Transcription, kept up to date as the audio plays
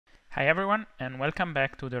Hi everyone, and welcome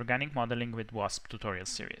back to the Organic Modeling with Wasp tutorial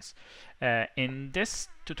series. In this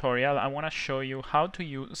tutorial, I want to show you how to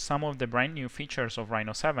use some of the brand new features of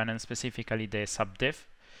Rhino 7, and specifically the SubD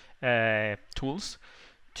tools,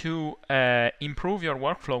 to improve your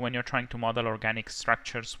workflow when you're trying to model organic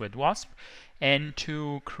structures with Wasp, and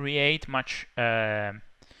to create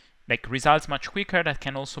results much quicker that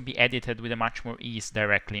can also be edited with a much more ease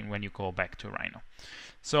directly when you go back to Rhino.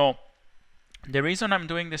 So the reason I'm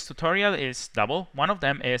doing this tutorial is double. One of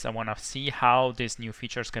them is I want to see how these new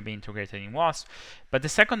features can be integrated in Wasp. But the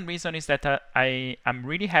second reason is that I'm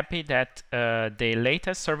really happy that the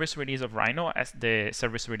latest service release of Rhino, as the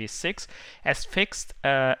service release 6, has fixed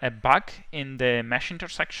a bug in the mesh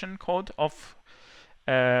intersection code of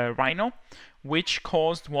Rhino, which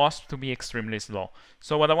caused Wasp to be extremely slow.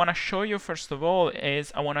 So what I want to show you first of all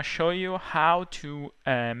is I want to show you how to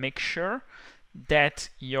make sure that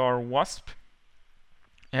your Wasp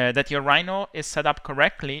that your Rhino is set up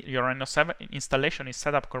correctly, your Rhino 7 installation is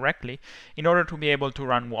set up correctly in order to be able to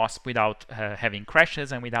run Wasp without having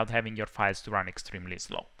crashes and without having your files to run extremely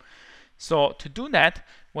slow. So to do that,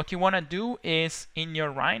 what you want to do is in your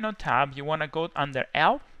Rhino tab, you want to go under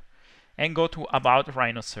L and go to About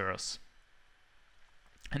Rhinoceros.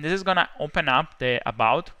 And this is going to open up the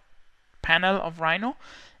About panel of Rhino.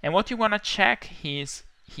 And what you want to check is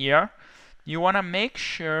here, you want to make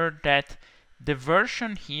sure that the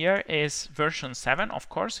version here is version 7, of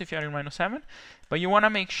course, if you're in Rhino 7, but you want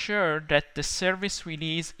to make sure that the service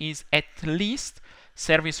release is at least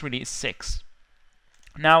service release 6.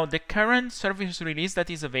 Now, the current service release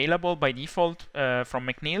that is available by default from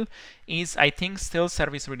McNeil is, I think, still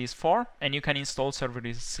service release 4, and you can install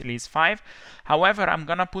service release 5. However, I'm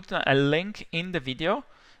going to put a link in the video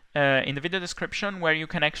description where you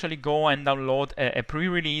can actually go and download a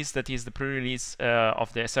pre-release that is the pre-release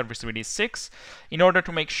of the service release 6 in order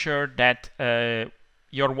to make sure that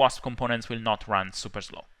your Wasp components will not run super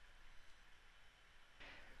slow.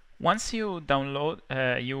 Once you download,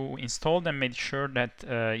 you installed and made sure that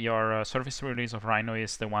your service release of Rhino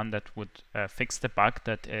is the one that would fix the bug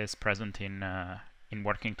that is present in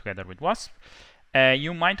working together with Wasp.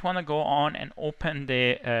 You might want to go on and open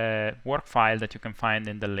the work file that you can find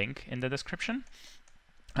in the link in the description.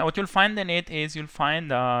 What you'll find in it is you'll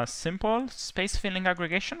find a simple space filling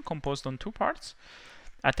aggregation composed on two parts,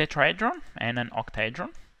 a tetrahedron and an octahedron.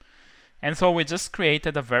 And so we just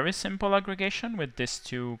created a very simple aggregation with these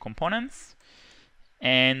two components.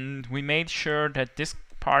 And we made sure that these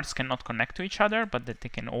parts cannot connect to each other, but that they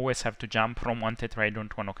can always have to jump from one tetrahedron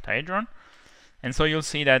to an octahedron. And so you'll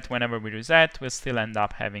see that whenever we reset, we'll still end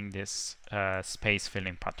up having this space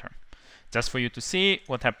filling pattern. Just for you to see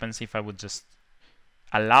what happens if I would just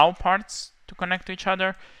allow parts to connect to each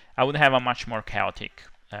other, I would have a much more chaotic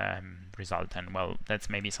result. And well, that's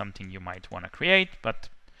maybe something you might want to create, but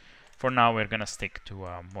for now we're going to stick to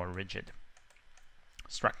a more rigid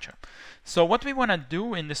structure. So what we want to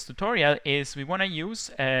do in this tutorial is we want to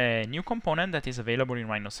use a new component that is available in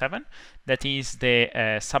Rhino 7, that is the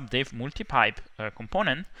SubD MultiPipe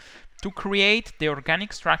component, to create the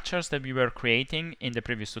organic structures that we were creating in the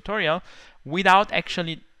previous tutorial without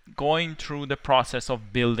actually going through the process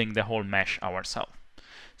of building the whole mesh ourselves.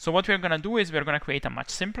 So what we're going to do is we're going to create a much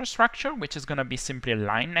simpler structure, which is going to be simply a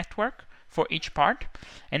line network for each part,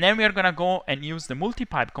 and then we are going to go and use the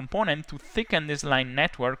MultiPipe component to thicken this line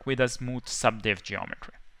network with a smooth SubD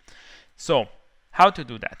geometry. So how to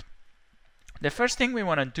do that? The first thing we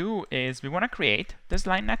want to do is we want to create this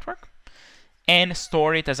line network and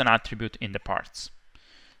store it as an attribute in the parts.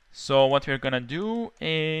 So what we're going to do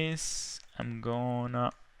is I'm going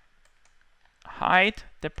to hide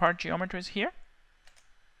the part geometries here.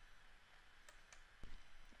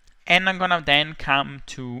 And I'm gonna then come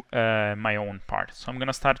to my own part. So I'm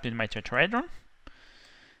gonna start with my tetrahedron.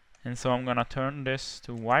 And so I'm gonna turn this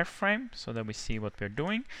to wireframe so that we see what we're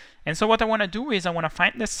doing. And so what I wanna do is I wanna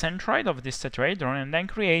find the centroid of this tetrahedron and then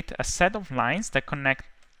create a set of lines that connect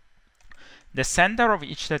the center of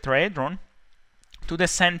each tetrahedron to the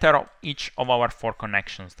center of each of our 4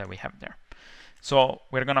 connections that we have there. So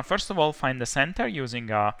we're gonna first of all find the center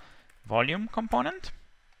using a volume component.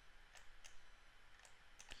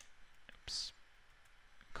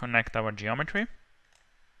 Connect our geometry,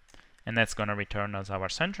 and that's going to return us our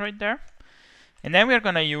centroid there. And then we're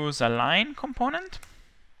going to use a line component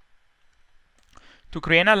to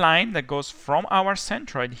create a line that goes from our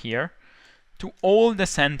centroid here to all the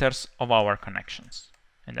centers of our connections.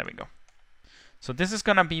 And there we go. So this is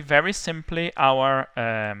going to be very simply our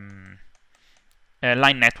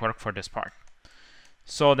line network for this part.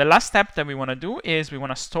 So the last step that we want to do is we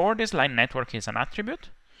want to store this line network as an attribute.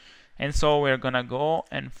 And so we're gonna go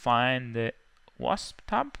and find the Wasp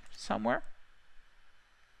tab somewhere.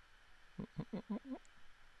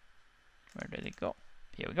 Where did it go?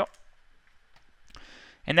 Here we go.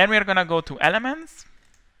 And then we're gonna go to Elements,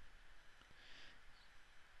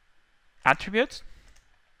 Attributes.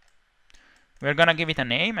 We're gonna give it a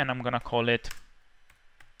name, and I'm gonna call it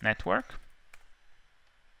Network.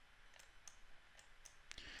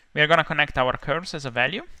 We are gonna connect our curves as a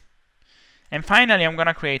value. And finally, I'm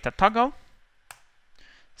gonna create a toggle,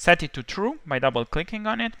 set it to true by double clicking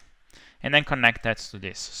on it, and then connect that to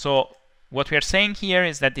this. So what we are saying here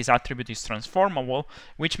is that this attribute is transformable,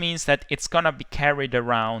 which means that it's gonna be carried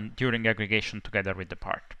around during aggregation together with the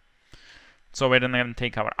part. So we're gonna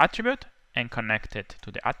take our attribute and connect it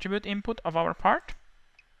to the attribute input of our part.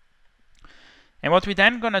 And what we're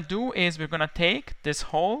then gonna do is we're gonna take this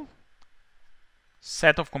whole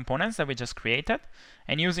set of components that we just created,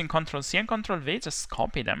 and using Ctrl+C and Ctrl+V, just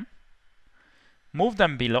copy them, move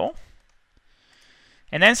them below,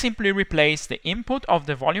 and then simply replace the input of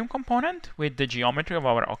the volume component with the geometry of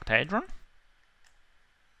our octahedron.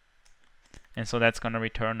 And so that's going to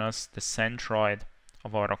return us the centroid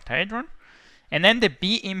of our octahedron. And then the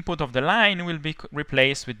B input of the line will be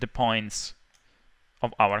replaced with the points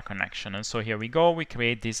of our connection. And so here we go, we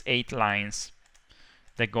create these 8 lines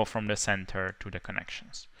that go from the center to the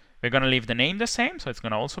connections. We're going to leave the name the same, so it's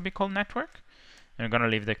going to also be called network. And we're going to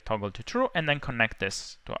leave the toggle to true and then connect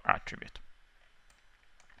this to our attribute.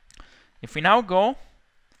 If we now go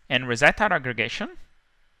and reset our aggregation,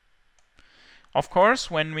 of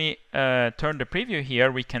course, when we turn the preview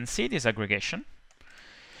here, we can see this aggregation.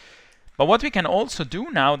 But what we can also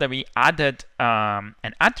do now that we added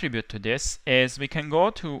an attribute to this is we can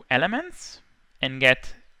go to Elements and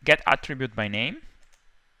get attribute by name.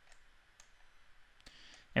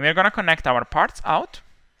 And we're going to connect our parts out.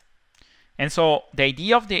 And so the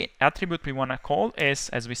idea of the attribute we want to call is,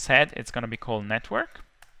 as we said, it's going to be called network.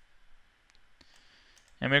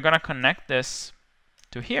 And we're going to connect this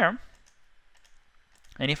to here.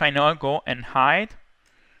 And if I now go and hide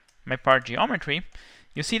my part geometry,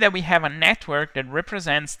 you see that we have a network that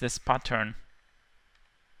represents this pattern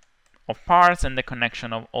of parts and the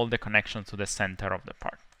connection of all the connections to the center of the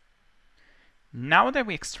part. Now that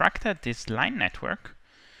we extracted this line network,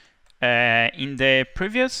 in the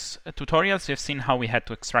previous tutorials, we've seen how we had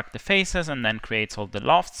to extract the faces and then create all the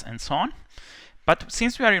lofts and so on. But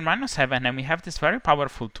since we are in Rhino 7 and we have this very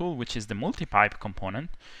powerful tool, which is the MultiPipe component,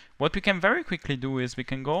 what we can very quickly do is we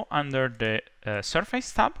can go under the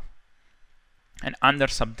Surface tab, and under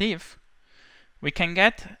SubDiv, we can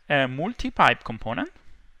get a MultiPipe component.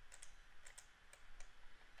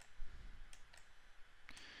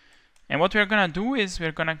 And what we're going to do is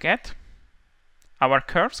we're going to get our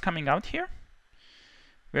curves coming out here.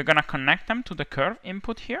 We're going to connect them to the curve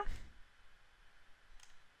input here.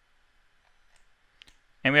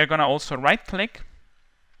 And we're going to also right click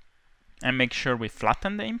and make sure we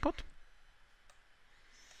flatten the input.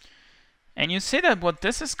 And you see that what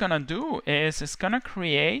this is going to do is it's going to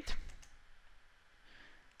create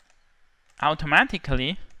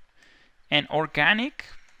automatically an organic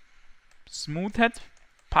smoothed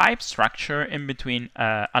pipe structure in between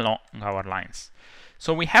along our lines.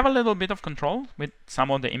 So we have a little bit of control with some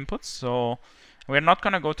of the inputs. So we're not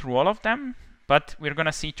going to go through all of them, but we're going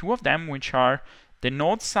to see 2 of them, which are the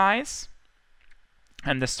node size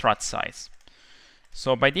and the strut size.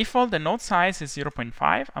 So by default, the node size is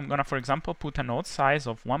 0.5. I'm going to, for example, put a node size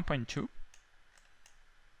of 1.2.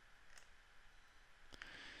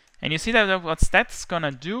 And you see that what that's going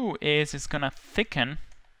to do is it's going to thicken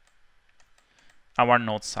our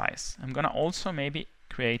node size. I'm going to also maybe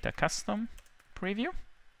create a custom preview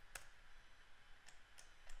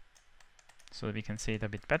so that we can see it a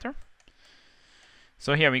bit better.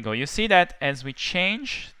 So here we go. You see that as we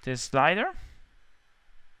change this slider,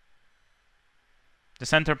 the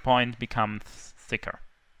center point becomes thicker.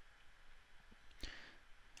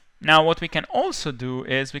 Now what we can also do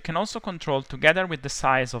is we can also control, together with the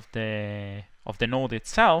size of the node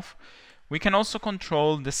itself, we can also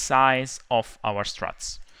control the size of our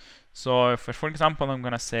struts. So if, for example, I'm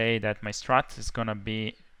going to say that my strut is going to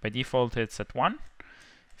be, by default, it's at 1.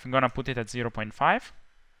 If I'm going to put it at 0.5,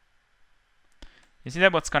 you see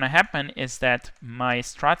that what's going to happen is that my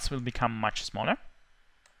struts will become much smaller.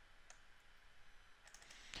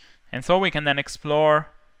 And so we can then explore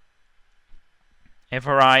a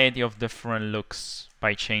variety of different looks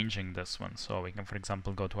by changing this one. So we can, for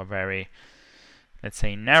example, go to a very, let's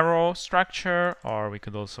say, narrow structure, or we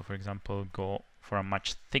could also, for example, go for a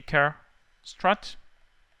much thicker strut,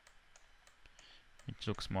 which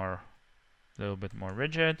looks more, a little bit more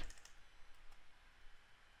rigid.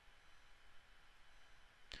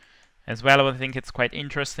 As well, I think it's quite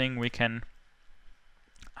interesting, we can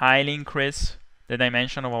highly increase the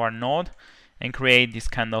dimension of our node and create this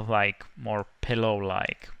kind of like more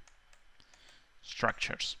pillow-like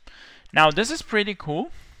structures. Now this is pretty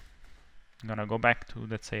cool. I'm gonna go back to,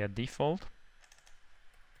 let's say, a default.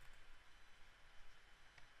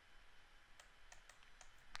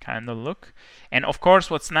 Kind of look. And of course,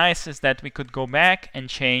 what's nice is that we could go back and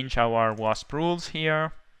change our Wasp rules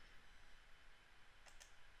here.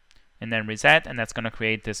 And then reset, and that's gonna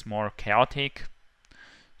create this more chaotic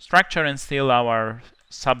structure, and still our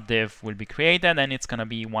subdiv will be created, and it's gonna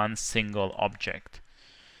be one single object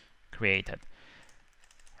created.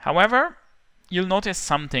 However, you'll notice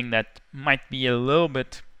something that might be a little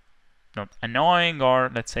bit not annoying, or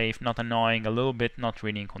let's say if not annoying, a little bit not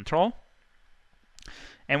really in control.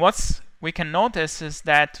 And what we can notice is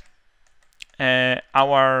that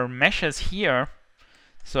our meshes here,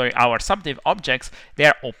 so our subdiv objects, they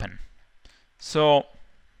are open. So,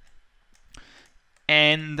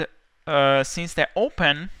 and since they're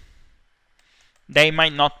open, they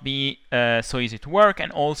might not be so easy to work,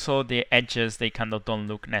 and also the edges, they kind of don't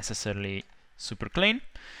look necessarily super clean.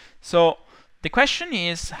 So the question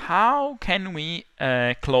is, how can we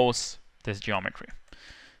close this geometry?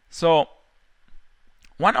 So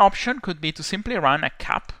one option could be to simply run a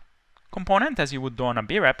cap component as you would do on a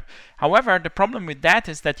brep. However, the problem with that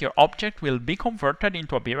is that your object will be converted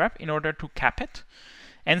into a brep in order to cap it.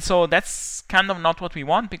 And so that's kind of not what we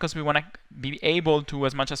want, because we want to be able to,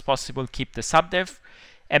 as much as possible, keep the subdiv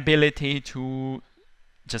ability to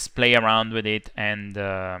just play around with it and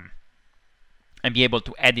be able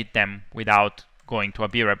to edit them without going to a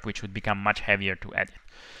brep, which would become much heavier to edit.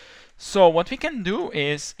 So what we can do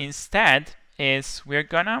is instead is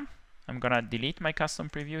I'm gonna delete my custom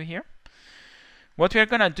preview here. What we're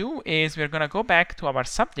gonna do is we're gonna go back to our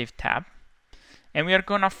subdiv tab, and we are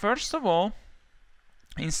gonna first of all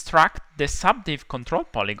instruct the subdiv control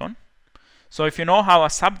polygon. So if you know how a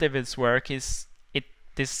subdiv work, this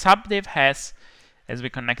subdiv has, as we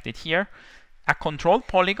connect it here, a control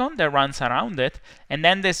polygon that runs around it, and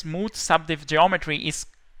then the smooth subdiv geometry is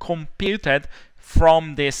computed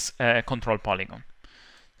from this control polygon.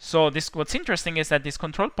 So what's interesting is that this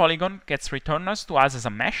control polygon gets returned to us as a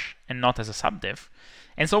mesh and not as a subdiv.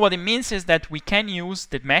 And so what it means is that we can use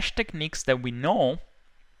the mesh techniques that we know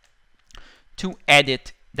to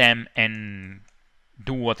edit them and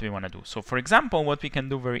do what we want to do. So for example, what we can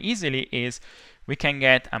do very easily is we can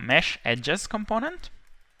get a mesh edges component,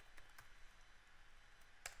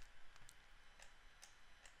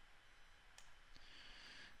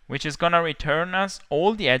 which is going to return us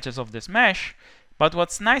all the edges of this mesh. But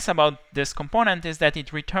what's nice about this component is that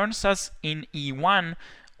it returns us in E1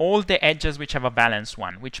 all the edges which have a balanced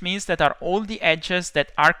one, which means that are all the edges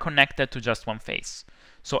that are connected to just one face.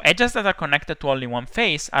 So edges that are connected to only one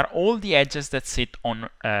face are all the edges that sit on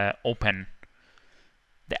open.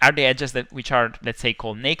 They are the edges which are, let's say,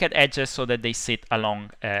 called naked edges, so that they sit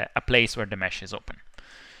along a place where the mesh is open.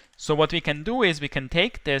 So what we can do is we can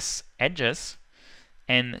take these edges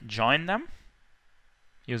and join them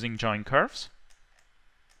using join curves.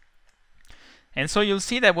 And so you'll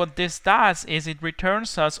see that what this does is it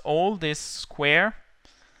returns us all these square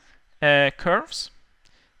curves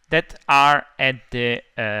that are at the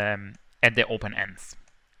open ends.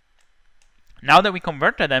 Now that we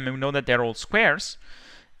converted them and we know that they're all squares,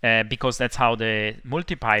 because that's how the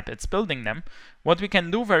MultiPipe is building them, what we can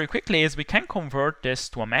do very quickly is we can convert this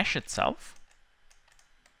to a mesh itself.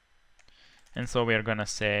 And so we're gonna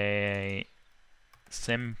say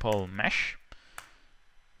simple mesh.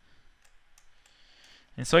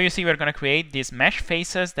 And so you see we're going to create these mesh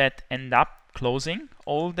faces that end up closing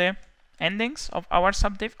all the endings of our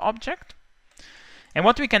subdiv object. And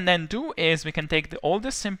what we can then do is we can take all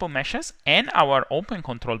the simple meshes and our open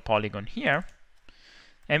control polygon here,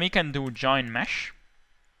 and we can do join mesh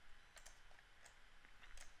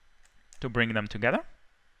to bring them together.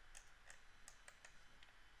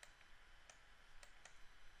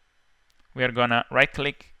 We are going to right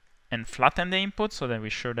click and flatten the input so that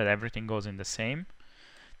we're sure that everything goes in the same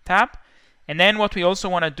tab. And then what we also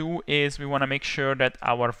want to do is we want to make sure that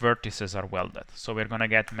our vertices are welded. So we're going to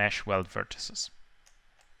get mesh weld vertices.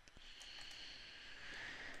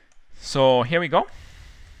 So here we go.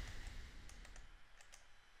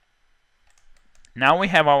 Now we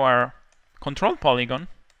have our control polygon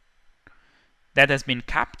that has been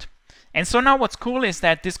capped. And so now what's cool is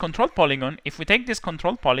that this control polygon, if we take this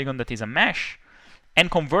control polygon that is a mesh and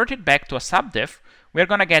convert it back to a subdiv, we're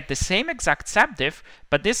going to get the same exact subdiv,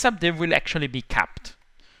 but this subdiv will actually be capped.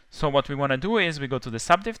 So what we want to do is we go to the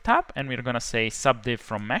subdiv tab and we're going to say subdiv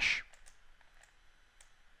from mesh.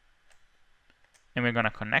 and we're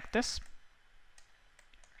gonna connect this.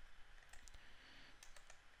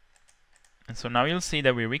 And so now you'll see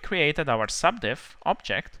that we recreated our subdiv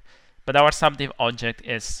object, but our subdiv object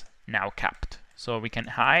is now capped. So we can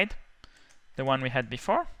hide the one we had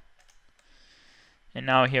before. And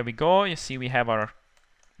now here we go. You see we have our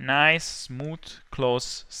nice, smooth,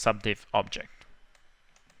 close subdiv object.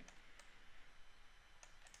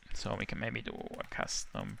 So we can maybe do a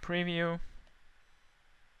custom preview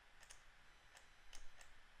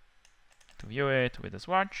to view it with a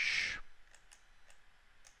swatch.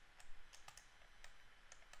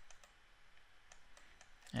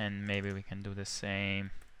 And maybe we can do the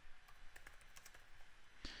same.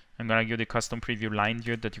 I'm gonna give the custom preview line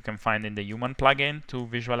view that you can find in the human plugin to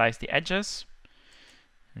visualize the edges.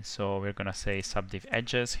 And so we're gonna say subdiv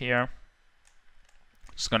edges here.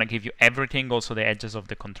 It's gonna give you everything, also the edges of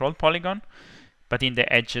the control polygon. But in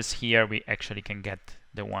the edges here, we actually can get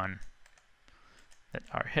the one that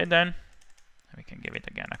are hidden. We can give it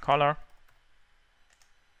again a color.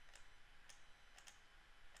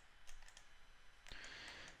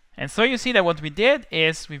 And so you see that what we did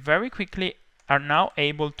is we very quickly are now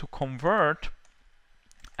able to convert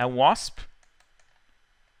a Wasp,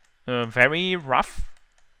 very rough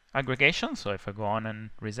aggregation. So if I go on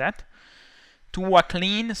and reset, to a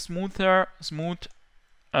clean, smooth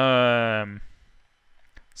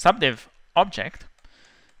subdiv object.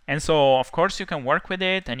 And so, of course, you can work with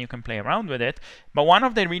it and you can play around with it. But one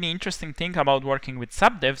of the really interesting things about working with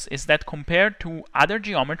subdivs is that compared to other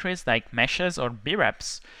geometries like meshes or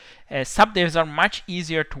B-reps, subdivs are much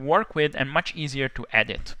easier to work with and much easier to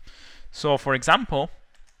edit. So, for example,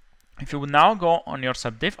 if you would now go on your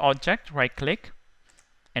subdiv object, right-click,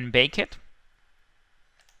 and bake it,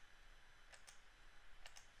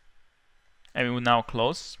 and we will now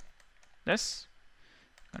close this.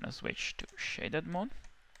 I'm gonna switch to shaded mode.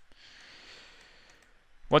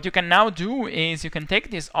 What you can now do is you can take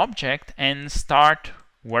this object and start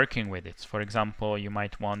working with it. For example, you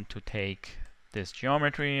might want to take this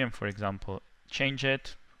geometry and, for example, change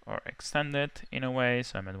it or extend it in a way.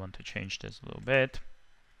 So I might want to change this a little bit.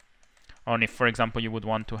 Or if, for example, you would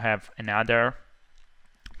want to have another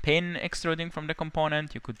pin extruding from the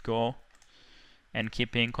component, you could go and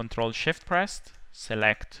keeping Control-Shift pressed,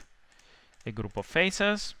 select a group of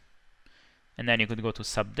faces, and then you could go to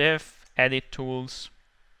subdiv, edit tools,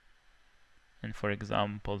 and for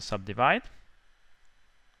example subdivide,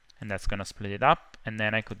 and that's gonna split it up. And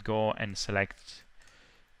then I could go and select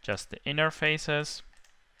just the inner faces,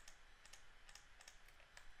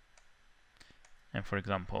 and for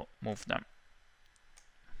example move them.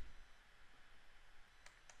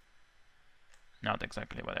 Not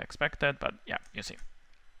exactly what I expected, but yeah, you see.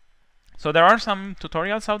 So there are some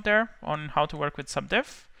tutorials out there on how to work with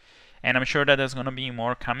subdiv, and I'm sure that there's going to be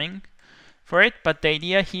more coming for it. But the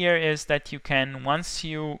idea here is that you can, once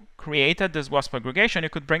you created this Wasp aggregation, you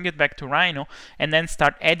could bring it back to Rhino and then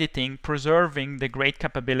start editing, preserving the great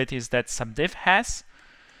capabilities that subdiv has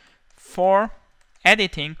for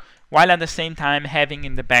editing, while at the same time having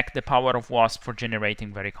in the back the power of Wasp for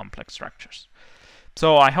generating very complex structures.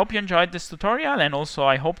 So I hope you enjoyed this tutorial, and also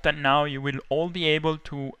I hope that now you will all be able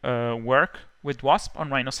to work with Wasp on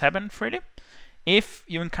Rhino 7 freely. If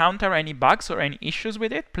you encounter any bugs or any issues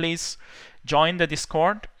with it, please join the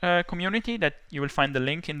Discord community that you will find the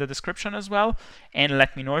link in the description as well, and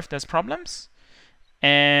let me know if there's problems.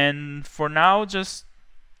 And for now, just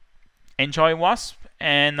enjoy Wasp,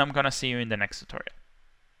 and I'm gonna see you in the next tutorial.